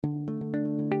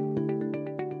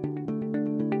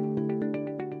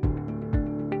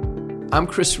I'm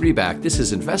Chris Reback. This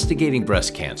is Investigating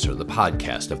Breast Cancer, the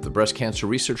podcast of the Breast Cancer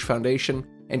Research Foundation,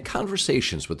 and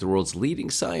conversations with the world's leading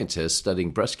scientists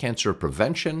studying breast cancer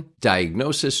prevention,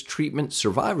 diagnosis, treatment,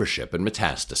 survivorship, and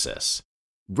metastasis.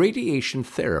 Radiation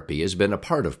therapy has been a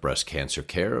part of breast cancer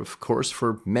care, of course,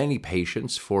 for many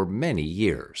patients for many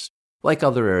years. Like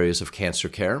other areas of cancer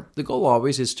care, the goal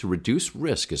always is to reduce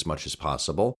risk as much as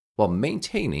possible while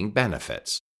maintaining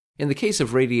benefits. In the case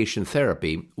of radiation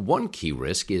therapy, one key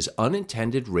risk is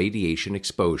unintended radiation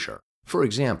exposure. For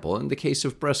example, in the case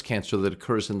of breast cancer that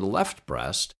occurs in the left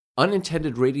breast,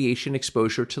 unintended radiation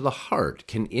exposure to the heart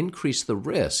can increase the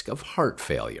risk of heart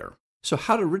failure. So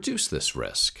how to reduce this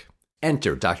risk?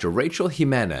 Enter Dr. Rachel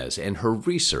Jimenez and her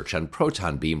research on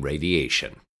proton beam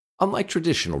radiation. Unlike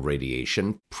traditional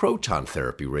radiation, proton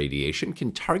therapy radiation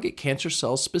can target cancer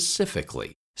cells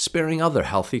specifically, sparing other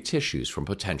healthy tissues from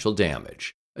potential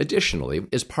damage. Additionally,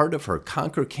 as part of her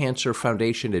Conquer Cancer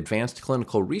Foundation Advanced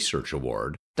Clinical Research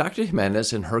Award, Dr.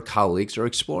 Jimenez and her colleagues are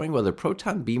exploring whether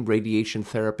proton beam radiation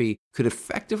therapy could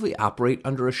effectively operate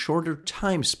under a shorter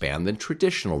time span than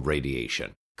traditional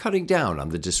radiation, cutting down on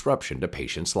the disruption to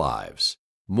patients' lives.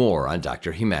 More on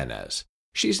Dr. Jimenez.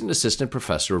 She's an assistant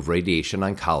professor of radiation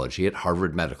oncology at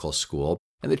Harvard Medical School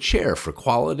and the chair for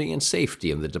quality and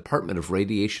safety in the Department of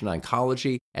Radiation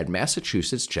Oncology at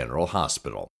Massachusetts General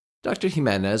Hospital. Dr.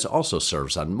 Jimenez also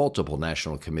serves on multiple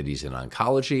national committees in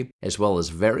oncology, as well as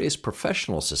various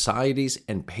professional societies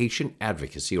and patient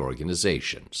advocacy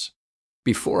organizations.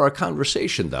 Before our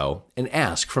conversation, though, an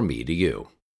ask from me to you.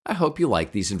 I hope you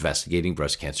like these Investigating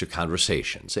Breast Cancer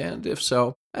conversations, and if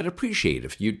so, I'd appreciate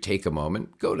if you'd take a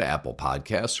moment, go to Apple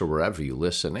Podcasts or wherever you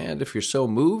listen, and if you're so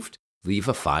moved, leave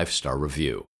a 5-star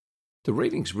review. The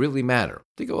ratings really matter.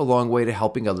 They go a long way to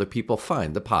helping other people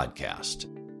find the podcast.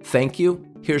 Thank you.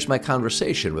 Here's my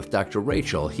conversation with Dr.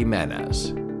 Rachel Jimenez.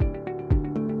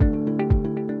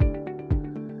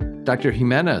 Dr.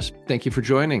 Jimenez, thank you for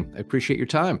joining. I appreciate your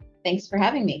time. Thanks for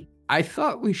having me. I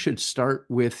thought we should start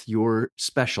with your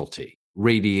specialty,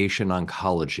 radiation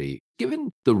oncology.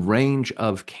 Given the range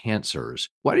of cancers,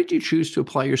 why did you choose to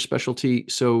apply your specialty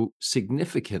so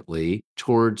significantly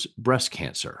towards breast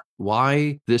cancer?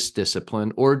 Why this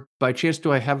discipline? Or by chance,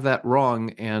 do I have that wrong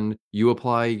and you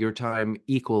apply your time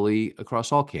equally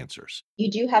across all cancers? You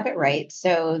do have it right.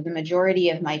 So the majority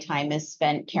of my time is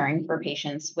spent caring for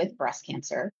patients with breast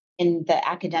cancer. In the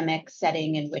academic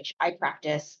setting in which I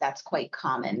practice, that's quite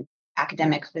common.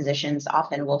 Academic physicians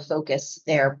often will focus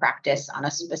their practice on a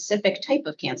specific type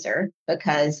of cancer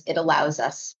because it allows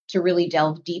us to really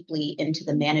delve deeply into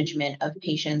the management of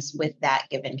patients with that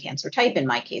given cancer type, in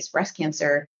my case, breast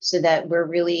cancer, so that we're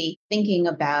really thinking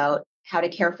about how to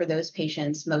care for those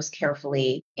patients most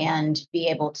carefully and be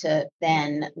able to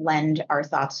then lend our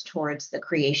thoughts towards the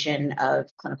creation of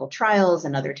clinical trials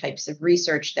and other types of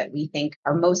research that we think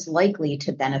are most likely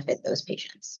to benefit those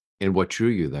patients. And what drew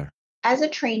you there? As a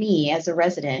trainee, as a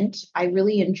resident, I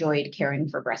really enjoyed caring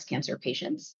for breast cancer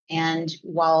patients. And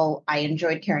while I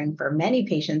enjoyed caring for many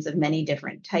patients of many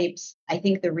different types, I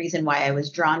think the reason why I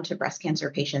was drawn to breast cancer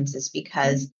patients is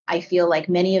because I feel like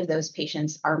many of those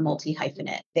patients are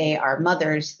multi-hyphenate. They are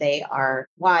mothers, they are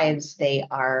wives, they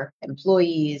are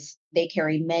employees. They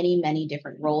carry many, many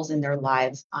different roles in their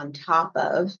lives on top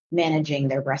of managing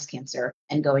their breast cancer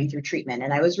and going through treatment.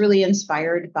 And I was really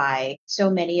inspired by so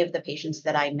many of the patients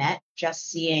that I met, just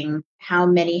seeing how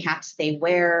many hats they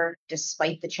wear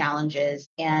despite the challenges.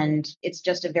 And it's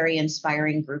just a very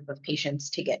inspiring group of patients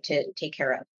to get to take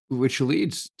care of. Which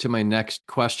leads to my next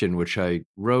question, which I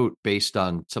wrote based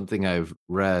on something I've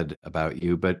read about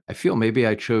you, but I feel maybe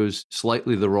I chose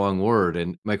slightly the wrong word.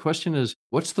 And my question is,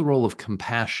 what's the role of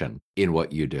compassion in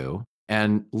what you do?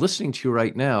 And listening to you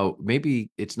right now, maybe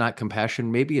it's not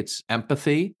compassion, maybe it's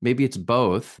empathy, maybe it's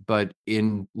both, but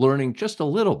in learning just a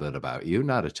little bit about you,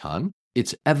 not a ton,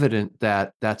 it's evident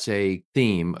that that's a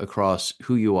theme across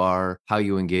who you are, how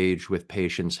you engage with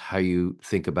patients, how you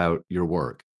think about your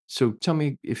work. So tell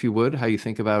me, if you would, how you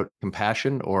think about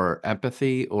compassion or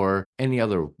empathy or any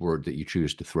other word that you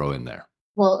choose to throw in there.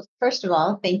 Well, first of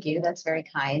all, thank you. That's very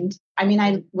kind. I mean,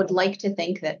 I would like to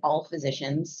think that all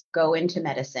physicians go into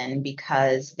medicine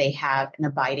because they have an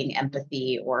abiding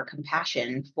empathy or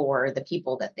compassion for the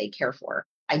people that they care for.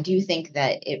 I do think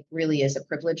that it really is a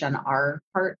privilege on our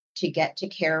part to get to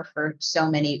care for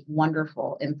so many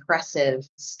wonderful, impressive,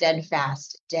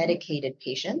 steadfast, dedicated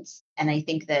patients. And I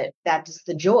think that that's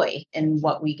the joy in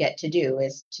what we get to do,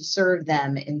 is to serve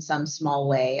them in some small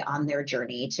way on their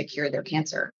journey to cure their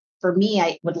cancer. For me,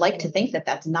 I would like to think that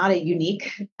that's not a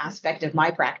unique aspect of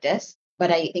my practice, But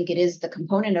I think it is the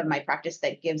component of my practice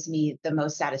that gives me the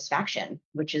most satisfaction,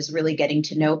 which is really getting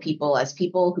to know people as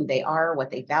people, who they are,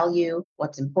 what they value,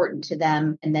 what's important to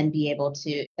them, and then be able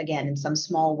to, again, in some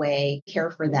small way, care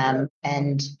for them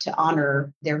and to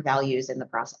honor their values in the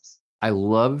process. I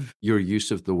love your use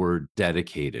of the word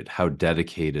dedicated, how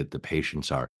dedicated the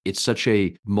patients are. It's such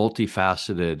a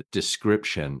multifaceted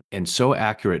description and so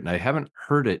accurate. And I haven't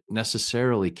heard it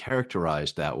necessarily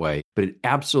characterized that way, but it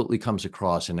absolutely comes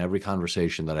across in every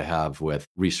conversation that I have with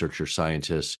researchers,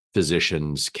 scientists,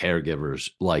 physicians,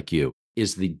 caregivers like you.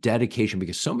 Is the dedication,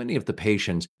 because so many of the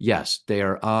patients, yes, they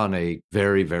are on a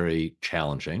very, very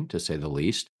challenging, to say the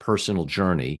least, personal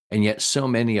journey. And yet so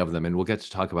many of them, and we'll get to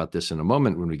talk about this in a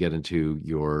moment when we get into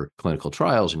your clinical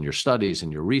trials and your studies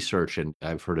and your research, and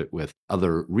I've heard it with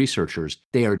other researchers,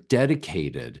 they are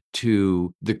dedicated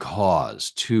to the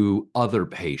cause, to other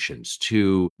patients,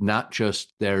 to not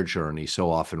just their journey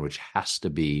so often, which has to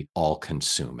be all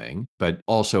consuming, but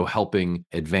also helping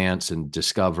advance and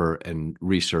discover and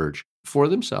research for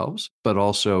themselves, but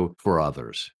also for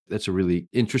others. That's a really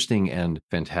interesting and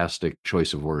fantastic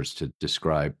choice of words to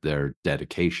describe their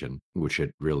dedication, which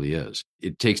it really is.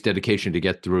 It takes dedication to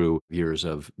get through years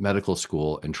of medical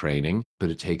school and training, but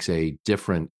it takes a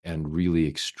different and really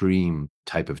extreme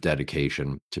type of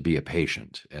dedication to be a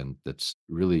patient. And that's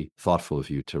really thoughtful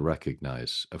of you to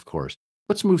recognize, of course.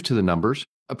 Let's move to the numbers.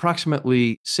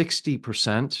 Approximately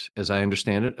 60%, as I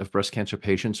understand it, of breast cancer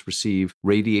patients receive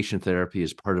radiation therapy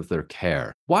as part of their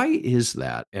care. Why is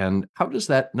that? And how does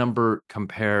that number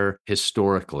compare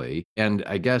historically? And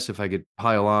I guess if I could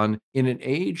pile on, in an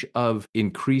age of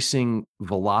increasing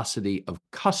velocity of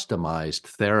customized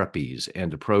therapies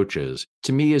and approaches,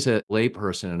 to me as a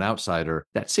layperson, an outsider,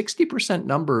 that 60%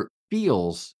 number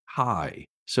feels high.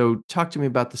 So talk to me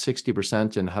about the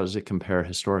 60% and how does it compare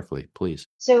historically, please?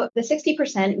 So the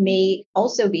 60% may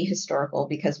also be historical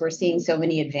because we're seeing so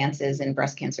many advances in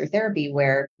breast cancer therapy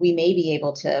where we may be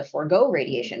able to forego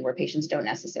radiation, where patients don't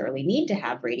necessarily need to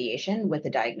have radiation with the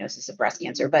diagnosis of breast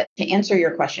cancer. But to answer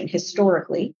your question,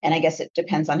 historically, and I guess it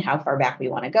depends on how far back we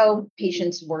want to go,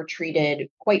 patients were treated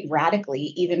quite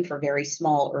radically, even for very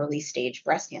small early stage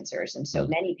breast cancers. And so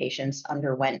many patients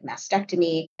underwent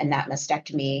mastectomy, and that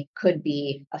mastectomy could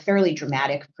be a fairly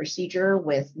dramatic procedure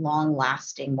with long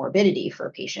lasting morbidity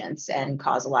for patients and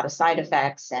cause a lot of side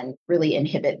effects and really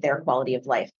inhibit their quality of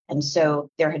life. And so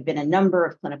there had been a number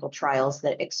of clinical trials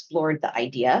that explored the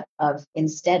idea of,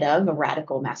 instead of a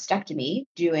radical mastectomy,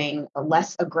 doing a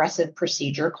less aggressive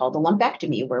procedure called a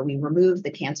lumpectomy, where we remove the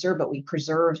cancer, but we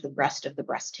preserve the rest of the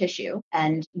breast tissue.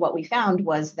 And what we found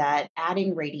was that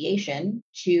adding radiation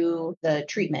to the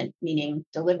treatment, meaning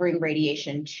delivering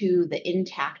radiation to the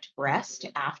intact breast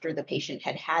after the patient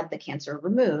had had the cancer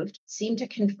removed, seemed to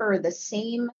confer the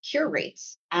same cure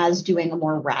rates as doing a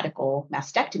more radical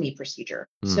mastectomy procedure.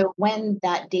 So when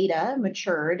that data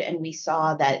matured and we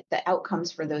saw that the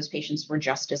outcomes for those patients were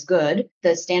just as good,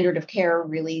 the standard of care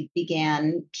really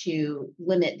began to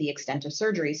limit the extent of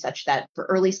surgery, such that for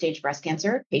early stage breast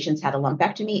cancer, patients had a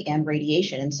lumpectomy and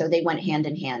radiation. And so they went hand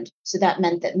in hand. So that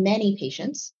meant that many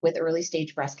patients with early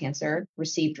stage breast cancer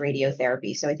received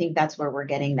radiotherapy. So I think that's where we're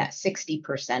getting that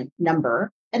 60% number.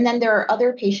 And then there are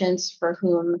other patients for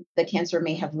whom the cancer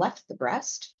may have left the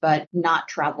breast, but not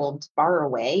traveled far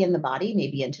away in the body,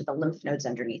 maybe into the lymph nodes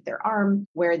underneath their arm,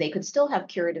 where they could still have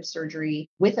curative surgery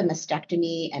with a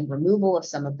mastectomy and removal of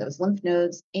some of those lymph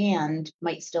nodes, and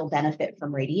might still benefit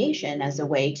from radiation as a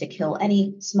way to kill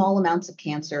any small amounts of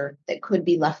cancer that could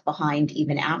be left behind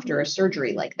even after a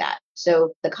surgery like that.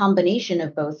 So the combination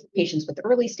of both patients with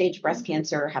early stage breast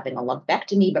cancer having a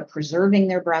lumpectomy but preserving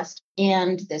their breast,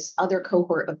 and this other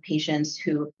cohort of patients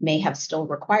who may have still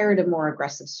required a more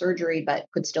aggressive surgery but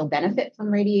could still benefit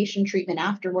from radiation treatment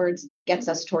afterwards, gets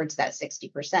us towards that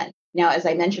 60%. Now, as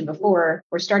I mentioned before,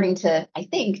 we're starting to, I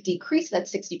think, decrease that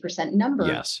 60% number.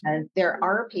 Yes. There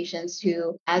are patients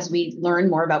who, as we learn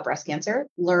more about breast cancer,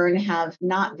 have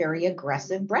not very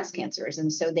aggressive breast cancers.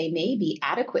 And so they may be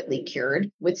adequately cured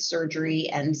with surgery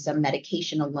and some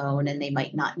medication alone, and they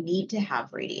might not need to have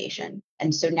radiation.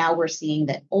 And so now we're seeing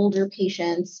that older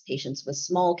patients with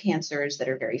small cancers that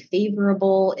are very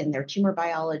favorable in their tumor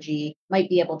biology, might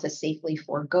be able to safely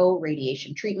forego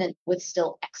radiation treatment with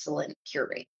still excellent cure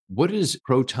rate. What is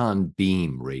proton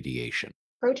beam radiation?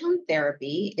 Proton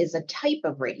therapy is a type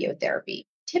of radiotherapy.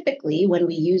 Typically, when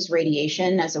we use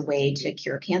radiation as a way to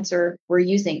cure cancer, we're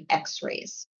using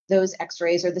X-rays. Those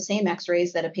x-rays are the same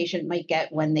x-rays that a patient might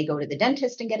get when they go to the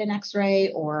dentist and get an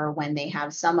x-ray, or when they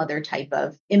have some other type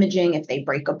of imaging if they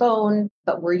break a bone.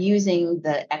 But we're using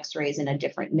the x-rays in a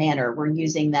different manner. We're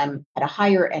using them at a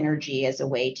higher energy as a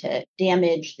way to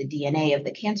damage the DNA of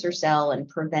the cancer cell and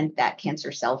prevent that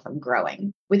cancer cell from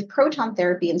growing. With proton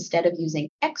therapy, instead of using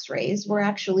x-rays, we're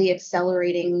actually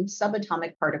accelerating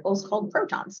subatomic particles called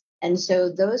protons. And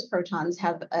so those protons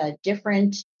have a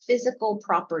different physical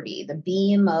property. The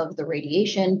beam of the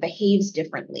radiation behaves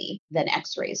differently than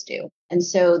x-rays do. And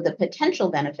so the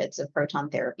potential benefits of proton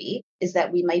therapy is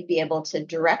that we might be able to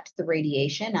direct the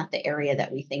radiation at the area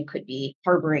that we think could be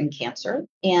harboring cancer,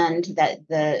 and that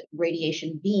the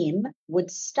radiation beam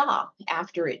would stop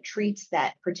after it treats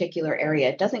that particular area.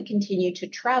 It doesn't continue to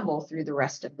travel through the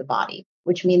rest of the body,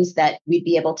 which means that we'd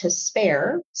be able to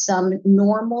spare some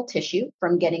normal tissue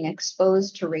from getting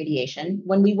exposed to radiation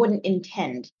when we wouldn't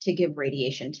intend to give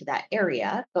radiation to that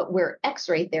area, but where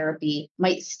X-ray therapy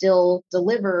might still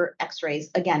deliver X-rays,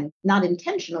 again, not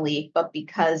intentionally, but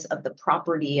because of the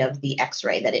property of the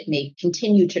X-ray, that it may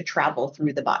continue to travel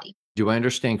through the body. Do I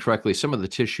understand correctly, some of the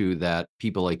tissue that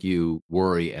people like you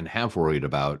worry and have worried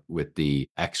about with the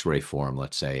X-ray form,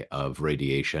 let's say, of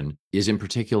radiation is in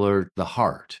particular the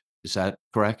heart? Is that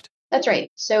correct? That's right.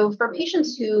 So for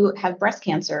patients who have breast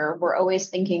cancer, we're always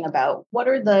thinking about what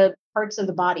are the parts of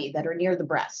the body that are near the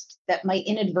breast that might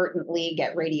inadvertently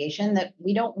get radiation that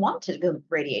we don't want to give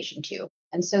radiation to.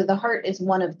 And so the heart is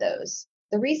one of those.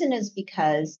 The reason is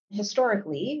because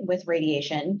historically, with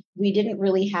radiation, we didn't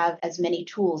really have as many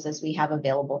tools as we have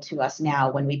available to us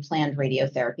now when we planned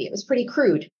radiotherapy. It was pretty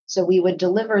crude. So we would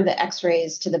deliver the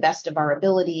x-rays to the best of our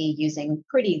ability using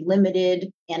pretty limited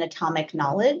anatomic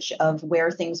knowledge of where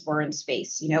things were in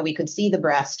space. We could see the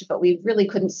breast, but we really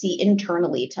couldn't see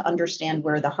internally to understand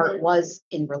where the heart was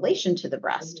in relation to the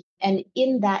breast. And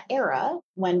in that era,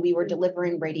 when we were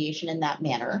delivering radiation in that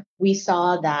manner, we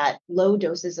saw that low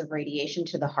doses of radiation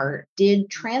to the heart did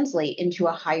translate into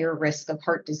a higher risk of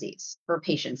heart disease for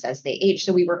patients as they age.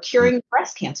 So we were curing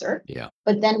breast cancer,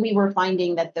 but then we were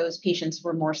finding that those patients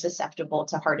were more susceptible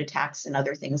to heart attacks and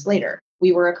other things later.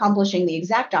 We were accomplishing the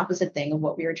exact opposite thing of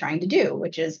what we were trying to do,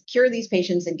 which is cure these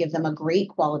patients and give them a great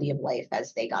quality of life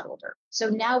as they got older. So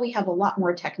now we have a lot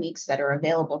more techniques that are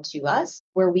available to us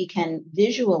where we can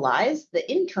visualize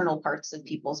the internal parts of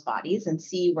people's bodies and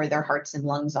see where their hearts and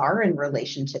lungs are in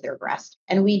relation to their breast.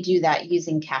 And we do that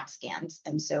using CAT scans.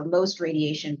 And so most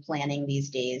radiation planning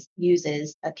these days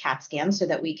uses a CAT scan so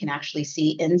that we can actually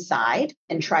see inside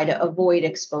and try to avoid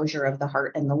exposure of the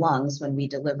heart and the lungs when we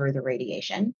deliver the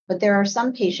radiation. But there are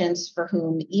some patients for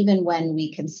whom, even when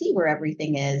we can see where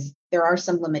everything is, there are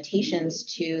some limitations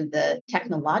to the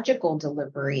technological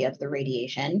delivery of the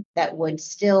radiation that would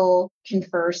still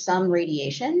confer some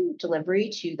radiation delivery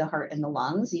to the heart and the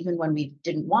lungs, even when we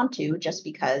didn't want to, just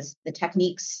because the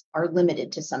techniques are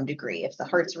limited to some degree. If the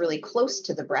heart's really close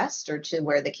to the breast or to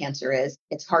where the cancer is,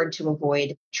 it's hard to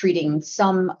avoid treating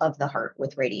some of the heart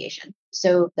with radiation.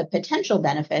 So the potential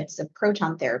benefits of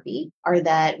proton therapy are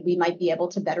that we might be able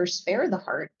to better spare the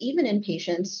heart, even in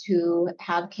patients who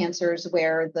have cancers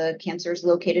where the cancer is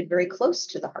located very close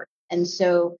to the heart. And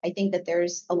so I think that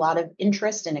there's a lot of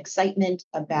interest and excitement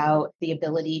about the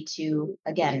ability to,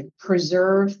 again,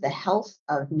 preserve the health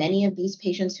of many of these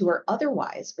patients who are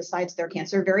otherwise, besides their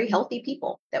cancer, very healthy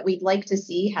people that we'd like to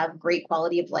see have great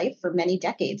quality of life for many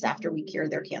decades after we cure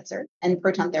their cancer. And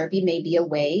proton therapy may be a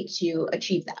way to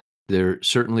achieve that. There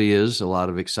certainly is a lot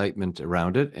of excitement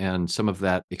around it, and some of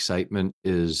that excitement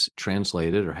is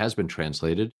translated or has been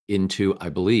translated into, I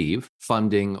believe,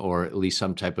 funding or at least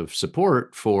some type of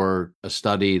support for a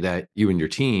study that you and your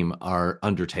team are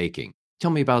undertaking.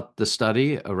 Tell me about the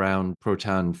study around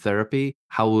proton therapy.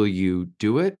 How will you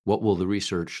do it? What will the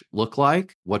research look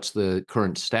like? What's the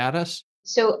current status?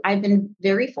 So I've been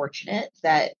very fortunate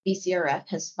that BCRF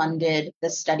has funded the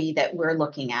study that we're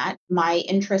looking at. My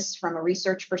interests from a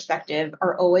research perspective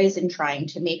are always in trying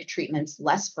to make treatments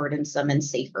less burdensome and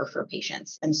safer for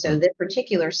patients. And so this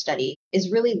particular study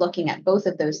is really looking at both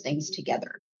of those things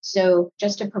together. So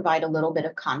just to provide a little bit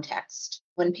of context,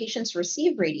 when patients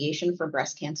receive radiation for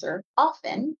breast cancer,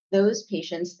 often those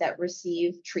patients that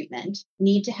receive treatment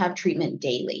need to have treatment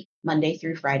daily, Monday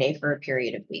through Friday for a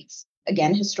period of weeks.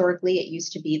 Again, historically, it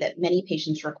used to be that many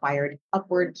patients required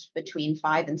upwards between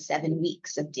 5 and 7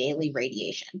 weeks of daily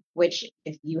radiation, which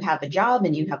if you have a job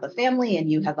and you have a family and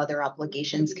you have other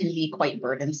obligations can be quite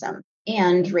burdensome.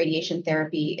 And radiation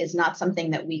therapy is not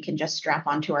something that we can just strap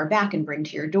onto our back and bring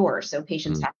to your door. So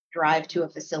patients have to drive to a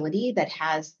facility that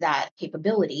has that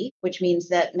capability, which means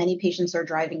that many patients are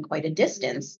driving quite a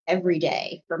distance every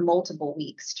day for multiple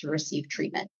weeks to receive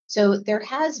treatment. So there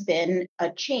has been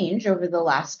a change over the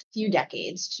last few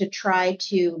decades to try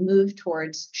to move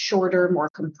towards shorter, more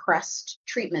compressed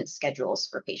treatment schedules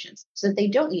for patients so that they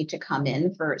don't need to come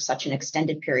in for such an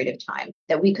extended period of time,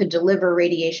 that we could deliver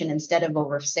radiation instead of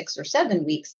over 6 or 7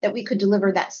 weeks, that we could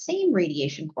deliver that same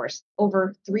radiation course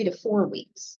over 3 to 4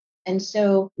 weeks. And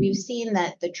so we've seen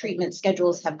that the treatment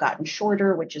schedules have gotten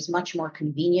shorter, which is much more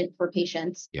convenient for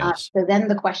patients. Yes. So then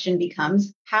the question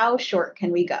becomes, how short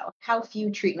can we go? How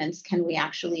few treatments can we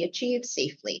actually achieve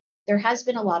safely? There has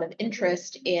been a lot of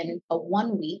interest in a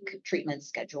 1 week treatment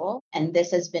schedule, and this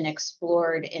has been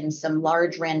explored in some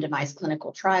large randomized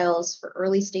clinical trials for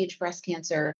early stage breast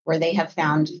cancer, where they have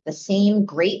found the same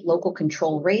great local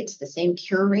control rates, the same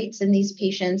cure rates in these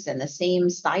patients, and the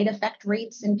same side effect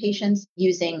rates in patients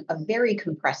using a very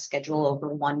compressed schedule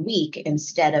over 1 week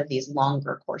instead of these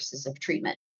longer courses of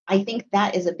treatment. I think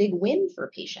that is a big win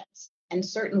for patients. And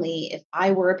certainly, if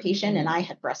I were a patient and I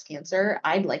had breast cancer,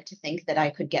 I'd like to think that I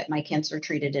could get my cancer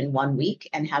treated in 1 week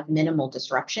and have minimal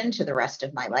disruption to the rest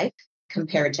of my life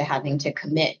compared to having to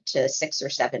commit to 6 or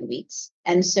 7 weeks.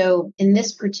 And so in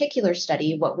this particular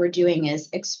study, what we're doing is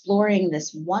exploring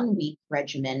this 1 week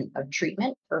regimen of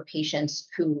treatment for patients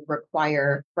who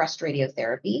require breast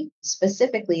radiotherapy,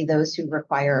 specifically those who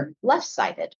require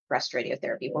left-sided breast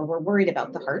radiotherapy, where we're worried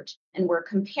about the heart. And we're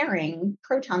comparing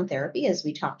proton therapy, as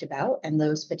we talked about, and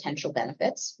those potential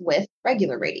benefits with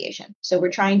regular radiation. So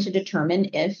we're trying to determine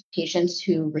if patients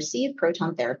who receive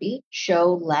proton therapy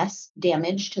show less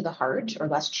damage to the heart or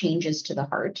less changes to the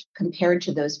heart compared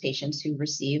to those patients who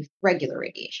receive regular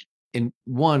radiation. And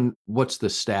one, what's the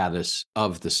status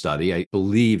of the study? I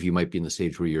believe you might be in the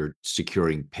stage where you're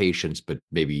securing patients, but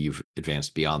maybe you've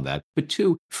advanced beyond that. But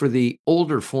two, for the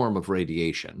older form of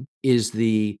radiation, is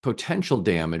the potential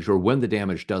damage, or when the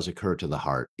damage does occur to the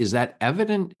heart, is that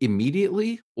evident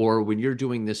immediately? Or when you're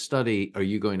doing this study, are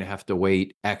you going to have to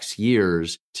wait X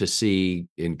years to see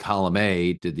in column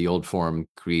A, did the old form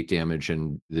create damage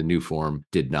and the new form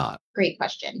did not? Great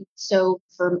question. So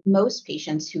for most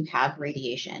patients who have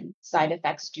radiation, side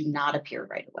effects do not appear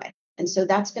right away. And so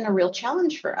that's been a real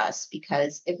challenge for us,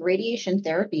 because if radiation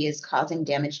therapy is causing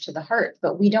damage to the heart,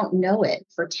 but we don't know it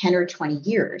for 10 or 20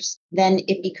 years, then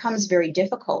it becomes very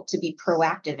difficult to be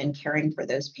proactive in caring for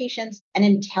those patients and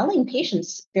in telling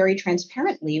patients very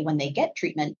transparently when they get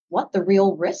treatment what the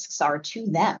real risks are to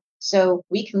them. So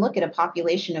we can look at a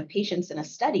population of patients in a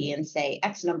study and say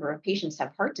X number of patients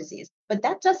have heart disease, but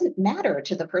that doesn't matter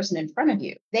to the person in front of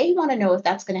you. They want to know if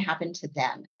that's going to happen to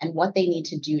them and what they need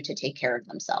to do to take care of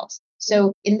themselves.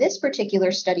 So in this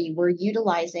particular study, we're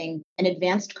utilizing an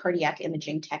advanced cardiac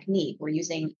imaging technique. We're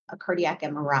using a cardiac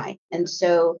MRI. And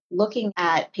so looking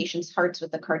at patients' hearts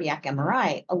with a cardiac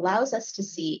MRI allows us to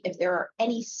see if there are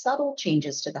any subtle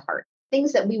changes to the heart,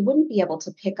 things that we wouldn't be able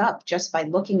to pick up just by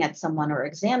looking at someone or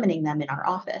examining them in our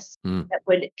office, that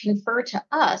would confer to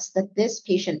us that this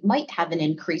patient might have an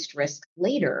increased risk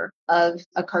later of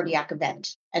a cardiac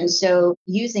event. And so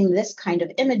using this kind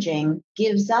of imaging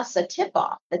gives us a tip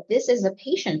off that this is a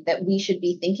patient that we should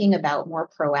be thinking about more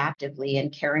proactively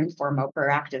and caring for more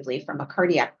proactively from a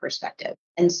cardiac perspective.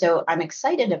 And so I'm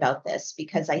excited about this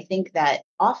because I think that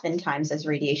oftentimes as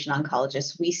radiation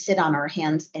oncologists, we sit on our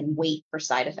hands and wait for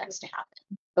side effects to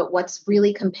happen. But what's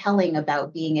really compelling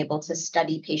about being able to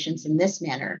study patients in this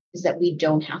manner is that we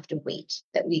don't have to wait,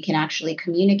 that we can actually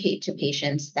communicate to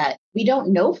patients that we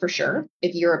don't know for sure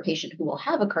if you're a patient who will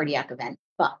have a cardiac event,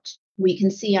 but we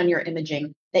can see on your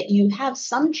imaging that you have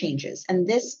some changes. And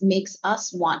this makes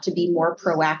us want to be more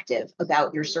proactive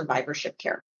about your survivorship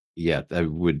care. Yeah, I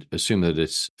would assume that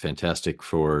it's fantastic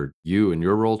for you and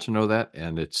your role to know that,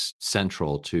 and it's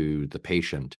central to the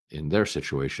patient in their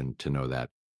situation to know that.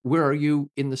 Where are you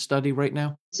in the study right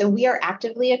now? So we are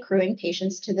actively accruing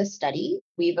patients to the study.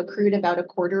 We've accrued about a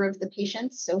quarter of the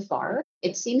patients so far.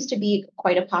 It seems to be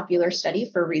quite a popular study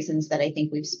for reasons that I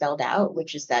think we've spelled out,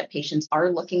 which is that patients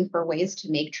are looking for ways to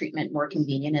make treatment more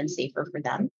convenient and safer for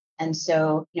them. And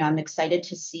so, I'm excited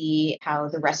to see how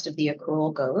the rest of the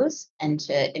accrual goes and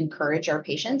to encourage our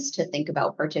patients to think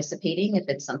about participating if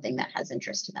it's something that has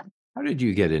interest to them. How did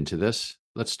you get into this?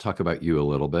 Let's talk about you a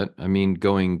little bit. I mean,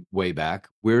 going way back,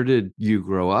 where did you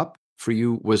grow up? For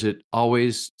you, was it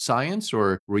always science,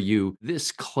 or were you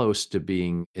this close to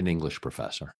being an English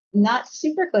professor? Not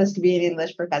super close to being an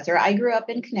English professor. I grew up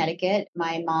in Connecticut.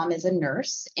 My mom is a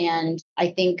nurse, and I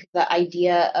think the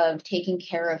idea of taking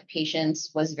care of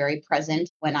patients was very present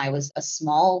when I was a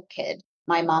small kid.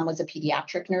 My mom was a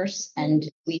pediatric nurse, and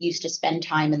we used to spend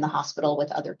time in the hospital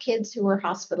with other kids who were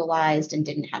hospitalized and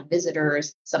didn't have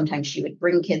visitors. Sometimes she would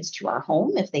bring kids to our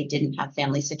home if they didn't have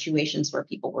family situations where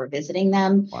people were visiting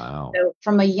them. Wow. So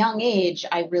from a young age,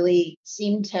 I really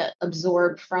seemed to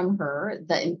absorb from her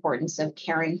the importance of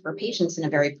caring for patients in a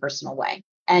very personal way.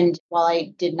 And while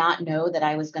I did not know that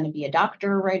I was going to be a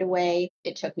doctor right away,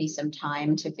 it took me some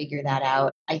time to figure that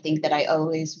out. I think that I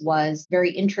always was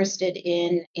very interested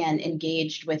in and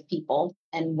engaged with people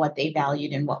and what they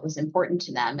valued and what was important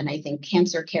to them. And I think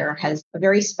cancer care has a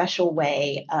very special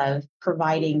way of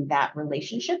providing that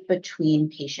relationship between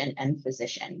patient and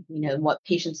physician. What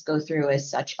patients go through is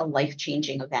such a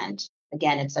life-changing event.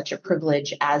 Again, it's such a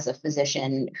privilege as a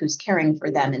physician who's caring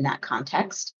for them in that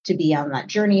context to be on that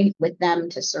journey with them,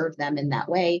 to serve them in that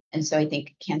way. And so I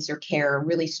think cancer care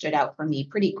really stood out for me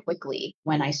pretty quickly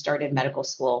when I started medical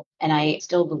school. And I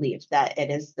still believe that it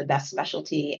is the best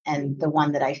specialty and the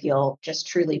one that I feel just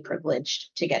truly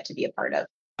privileged to get to be a part of.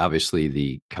 Obviously,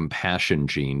 the compassion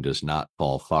gene does not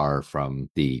fall far from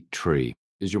the tree.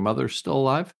 Is your mother still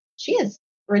alive? She is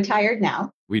retired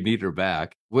now. We need her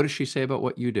back. What does she say about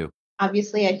what you do?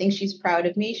 Obviously, I think she's proud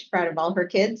of me. She's proud of all her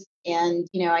kids. And,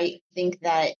 I think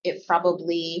that it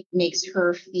probably makes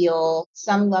her feel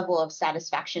some level of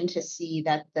satisfaction to see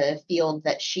that the field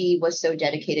that she was so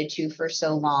dedicated to for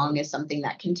so long is something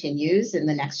that continues in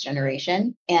the next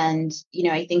generation. And,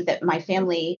 I think that my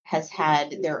family has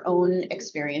had their own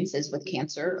experiences with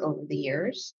cancer over the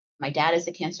years. My dad is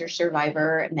a cancer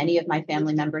survivor, many of my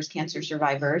family members, cancer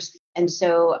survivors. And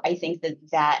so I think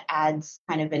that adds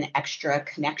kind of an extra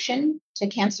connection to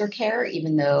cancer care,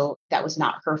 even though that was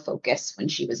not her focus when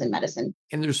she was in medicine.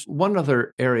 And there's one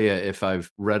other area, if I've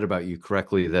read about you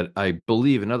correctly, that I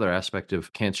believe another aspect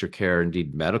of cancer care,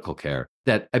 indeed medical care,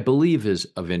 that I believe is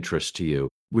of interest to you,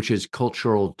 which is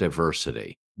cultural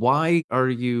diversity. Why are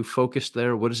you focused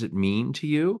there? What does it mean to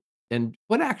you? And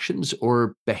what actions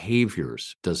or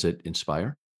behaviors does it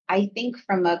inspire? I think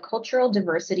from a cultural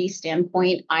diversity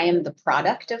standpoint, I am the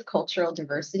product of cultural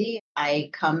diversity.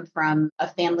 I come from a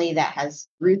family that has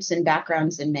roots and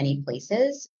backgrounds in many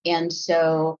places. And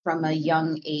so from a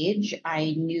young age,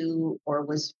 I knew or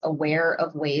was aware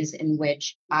of ways in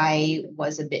which I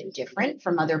was a bit different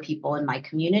from other people in my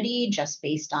community, just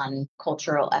based on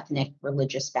cultural, ethnic,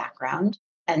 religious background.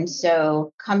 And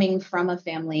so coming from a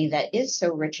family that is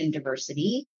so rich in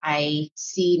diversity, I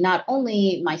see not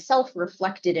only myself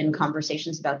reflected in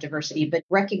conversations about diversity, but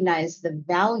recognize the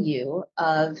value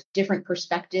of different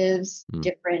perspectives,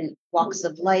 different walks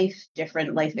of life,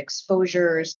 different life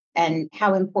exposures, and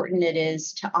how important it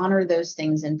is to honor those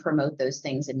things and promote those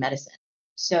things in medicine.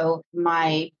 So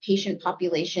my patient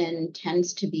population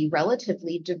tends to be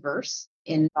relatively diverse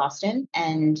in Boston,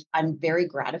 and I'm very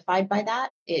gratified by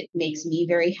that. It makes me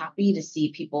very happy to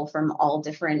see people from all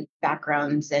different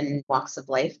backgrounds and walks of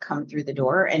life come through the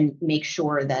door, and make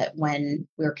sure that when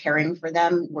we're caring for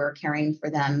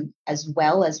them as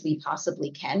well as we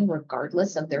possibly can,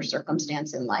 regardless of their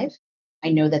circumstance in life. I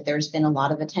know that there's been a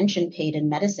lot of attention paid in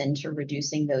medicine to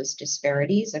reducing those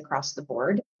disparities across the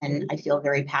board, and I feel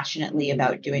very passionately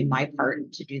about doing my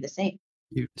part to do the same.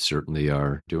 You certainly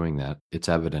are doing that. It's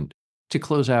evident. To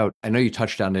close out, I know you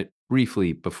touched on it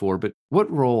briefly before, but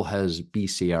what role has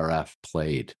BCRF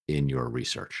played in your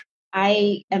research?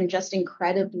 I am just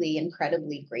incredibly,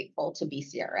 incredibly grateful to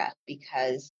BCRF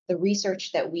because the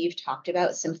research that we've talked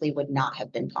about simply would not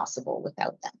have been possible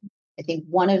without them. I think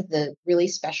one of the really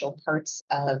special parts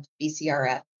of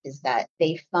BCRF is that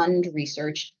they fund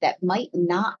research that might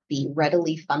not be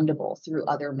readily fundable through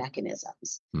other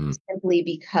mechanisms, simply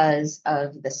because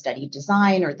of the study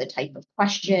design or the type of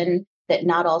question, that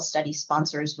not all study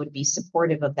sponsors would be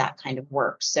supportive of that kind of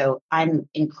work. So I'm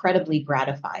incredibly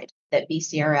gratified that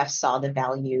BCRF saw the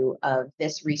value of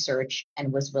this research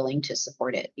and was willing to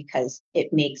support it, because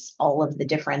it makes all of the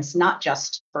difference, not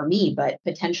just for me, but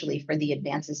potentially for the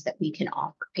advances that we can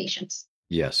offer patients.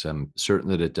 Yes, I'm certain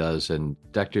that it does. And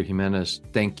Dr. Jimenez,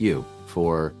 thank you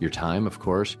for your time, of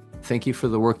course. Thank you for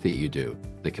the work that you do,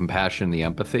 the compassion, the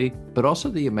empathy, but also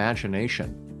the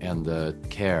imagination and the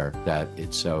care that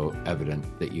it's so evident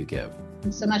that you give.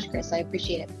 Thanks so much, Chris. I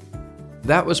appreciate it.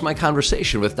 That was my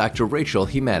conversation with Dr. Rachel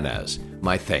Jimenez.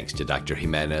 My thanks to Dr.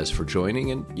 Jimenez for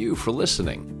joining and you for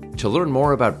listening. To learn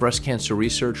more about breast cancer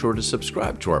research or to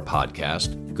subscribe to our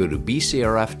podcast, go to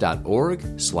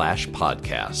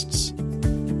bcrf.org/podcasts.